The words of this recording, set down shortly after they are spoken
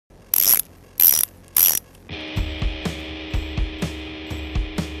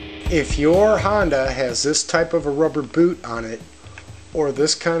If your Honda has this type of a rubber boot on it, or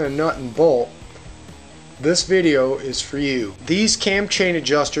this kind of nut and bolt, this video is for you. These cam chain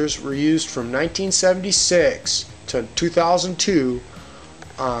adjusters were used from 1976 to 2002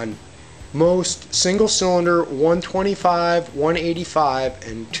 on most single-cylinder 125, 185,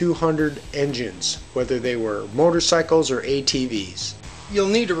 and 200 engines, whether they were motorcycles or ATVs. You'll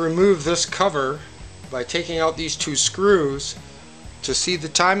need to remove this cover by taking out these two screws to see the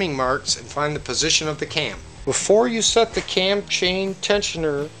timing marks and find the position of the cam. Before you set the cam chain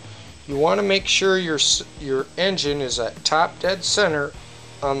tensioner, you want to make sure your engine is at top dead center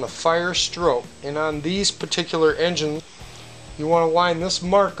on the fire stroke. And on these particular engines, you want to line this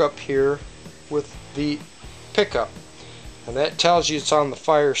mark up here with the pickup, and that tells you it's on the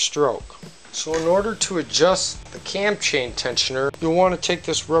fire stroke. So in order to adjust the cam chain tensioner, you'll want to take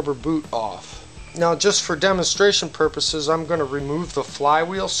this rubber boot off. Now, just for demonstration purposes, I'm going to remove the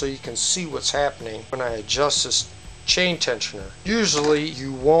flywheel so you can see what's happening when I adjust this chain tensioner. Usually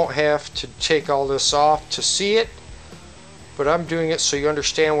you won't have to take all this off to see it, but I'm doing it so you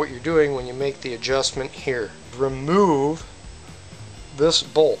understand what you're doing when you make the adjustment here. Remove this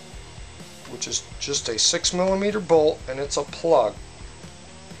bolt, which is just a 6mm bolt, and it's a plug.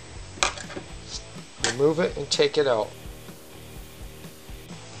 Remove it and take it out.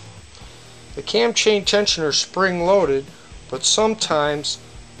 The cam chain tensioner is spring loaded, but sometimes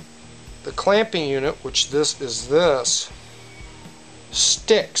the clamping unit, which this is,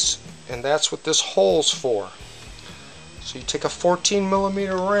 sticks, and that's what this hole's for. So you take a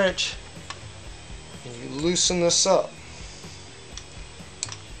 14mm wrench and you loosen this up.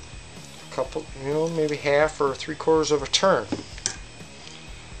 A couple, maybe half or 3/4 of a turn.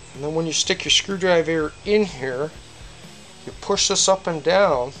 And then when you stick your screwdriver in here, you push this up and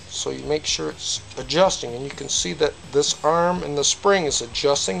down so you make sure it's adjusting, and you can see that this arm and the spring is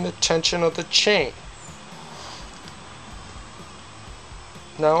adjusting the tension of the chain.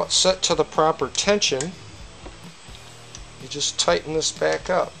 Now it's set to the proper tension. You just tighten this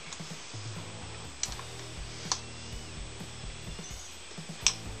back up.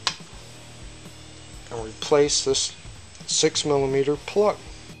 And replace this 6mm plug.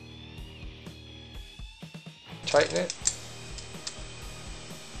 Tighten it,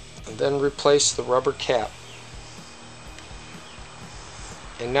 and then replace the rubber cap.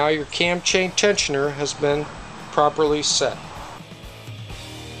 And now your cam chain tensioner has been properly set.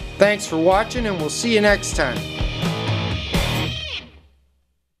 Thanks for watching, and we'll see you next time.